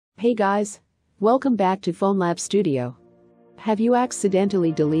Hey guys! Welcome back to PhoneLab Studio. Have you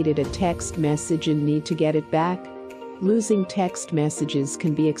accidentally deleted a text message and need to get it back? Losing text messages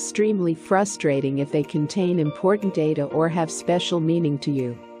can be extremely frustrating if they contain important data or have special meaning to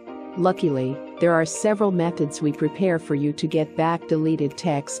you. Luckily, there are several methods we prepare for you to get back deleted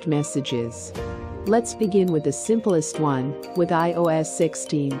text messages. Let's begin with the simplest one, with iOS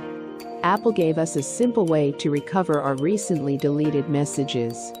 16. Apple gave us a simple way to recover our recently deleted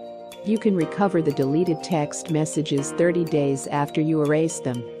messages. You can recover the deleted text messages 30 days after you erase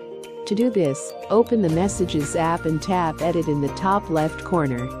them. To do this, open the Messages app and tap Edit in the top left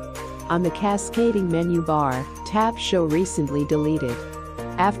corner. On the cascading menu bar, tap Show Recently Deleted.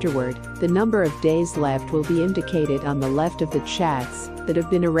 Afterward, the number of days left will be indicated on the left of the chats that have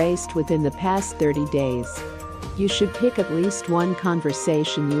been erased within the past 30 days. You should pick at least one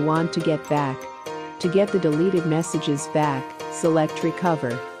conversation you want to get back. To get the deleted messages back, select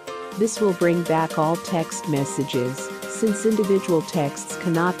Recover. This will bring back all text messages, since individual texts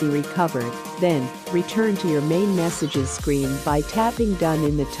cannot be recovered. Then, return to your main messages screen by tapping Done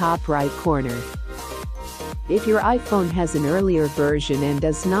in the top right corner. If your iPhone has an earlier version and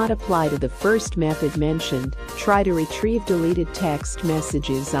does not apply to the first method mentioned, try to retrieve deleted text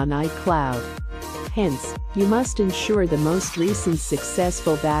messages on iCloud. Hence, you must ensure the most recent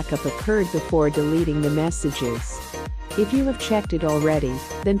successful backup occurred before deleting the messages. If you have checked it already,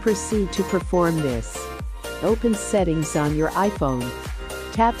 then proceed to perform this. Open Settings on your iPhone.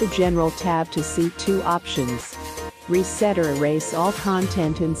 Tap the General tab to see two options: Reset or Erase All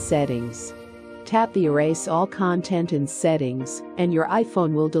Content and Settings. Tap the Erase All Content and Settings, and your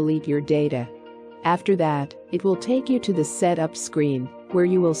iPhone will delete your data. After that, it will take you to the Setup screen, where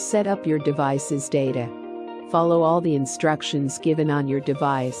you will set up your device's data. Follow all the instructions given on your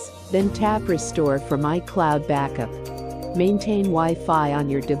device, then tap Restore from iCloud Backup. Maintain Wi-Fi on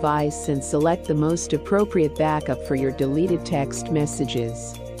your device and select the most appropriate backup for your deleted text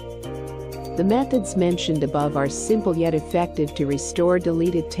messages. The methods mentioned above are simple yet effective to restore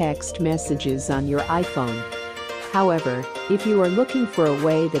deleted text messages on your iPhone. However, if you are looking for a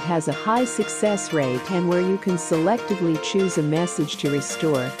way that has a high success rate and where you can selectively choose a message to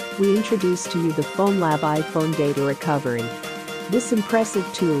restore, we introduce to you the PhoneLab iPhone Data Recovery. This impressive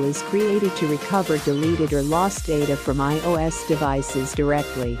tool is created to recover deleted or lost data from iOS devices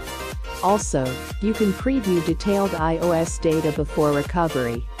directly. Also, you can preview detailed iOS data before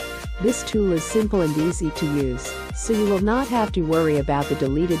recovery. This tool is simple and easy to use, so you will not have to worry about the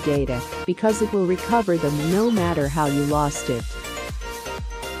deleted data, because it will recover them no matter how you lost it.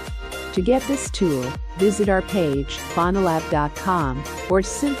 To get this tool, visit our page, phonelab.com, or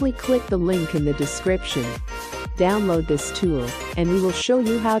simply click the link in the description. Download this tool, and we will show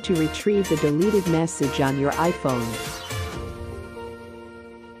you how to retrieve the deleted message on your iPhone.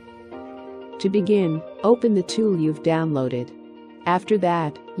 To begin, open the tool you've downloaded. After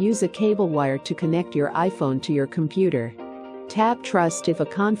that, use a cable wire to connect your iPhone to your computer. Tap Trust if a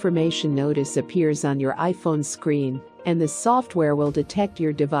confirmation notice appears on your iPhone screen, and the software will detect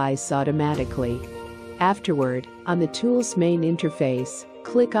your device automatically. Afterward, on the tool's main interface,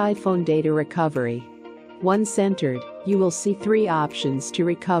 click iPhone Data Recovery. Once entered, you will see three options to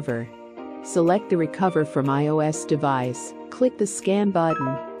recover. Select the Recover from iOS device, click the Scan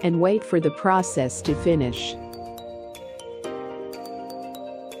button, and wait for the process to finish.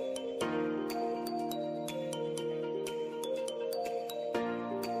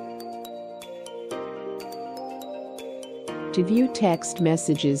 To view text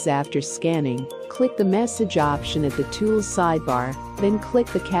messages after scanning, click the Message option at the tool's sidebar, then click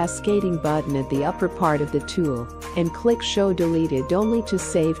the cascading button at the upper part of the tool, and click Show Deleted Only to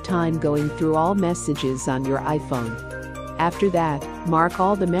save time going through all messages on your iPhone. After that, mark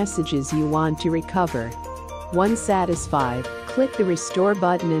all the messages you want to recover. Once satisfied, click the Restore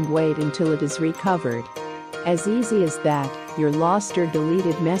button and wait until it is recovered. As easy as that, your lost or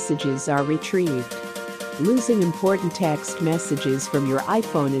deleted messages are retrieved. Losing important text messages from your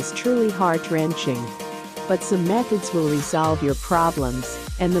iPhone is truly heart-wrenching. But some methods will resolve your problems,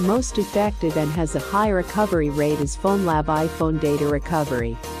 and the most effective and has a high recovery rate is PhoneLab iPhone Data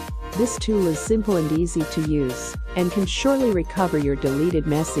Recovery. This tool is simple and easy to use, and can surely recover your deleted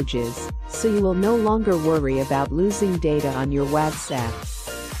messages, so you will no longer worry about losing data on your WhatsApp.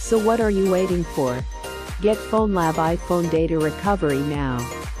 So what are you waiting for? Get PhoneLab iPhone Data Recovery now.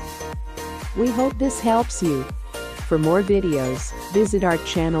 We hope this helps you. For more videos, visit our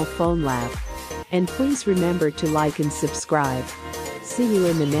channel PhoneLab. And please remember to like and subscribe. See you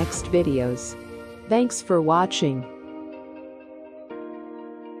in the next videos. Thanks for watching.